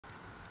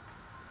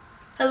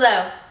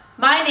Hello,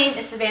 my name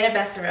is Savannah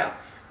Bessero.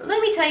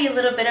 Let me tell you a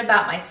little bit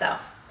about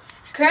myself.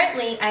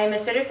 Currently, I am a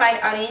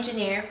certified audio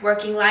engineer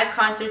working live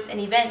concerts and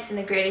events in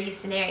the greater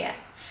Houston area.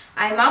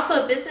 I am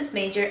also a business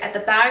major at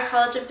the Bauer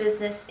College of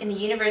Business in the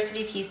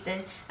University of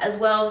Houston, as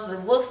well as the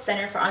Wolf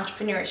Center for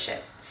Entrepreneurship.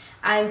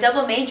 I am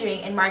double majoring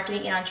in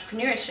marketing and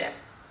entrepreneurship.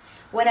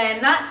 When I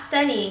am not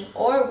studying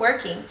or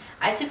working,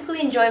 I typically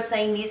enjoy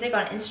playing music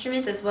on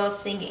instruments as well as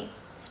singing.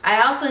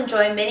 I also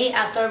enjoy many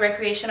outdoor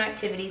recreational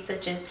activities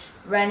such as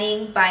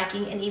running,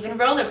 biking, and even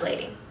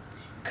rollerblading.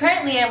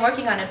 Currently, I am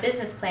working on a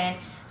business plan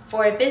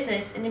for a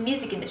business in the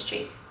music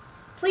industry.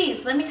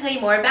 Please, let me tell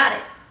you more about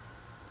it.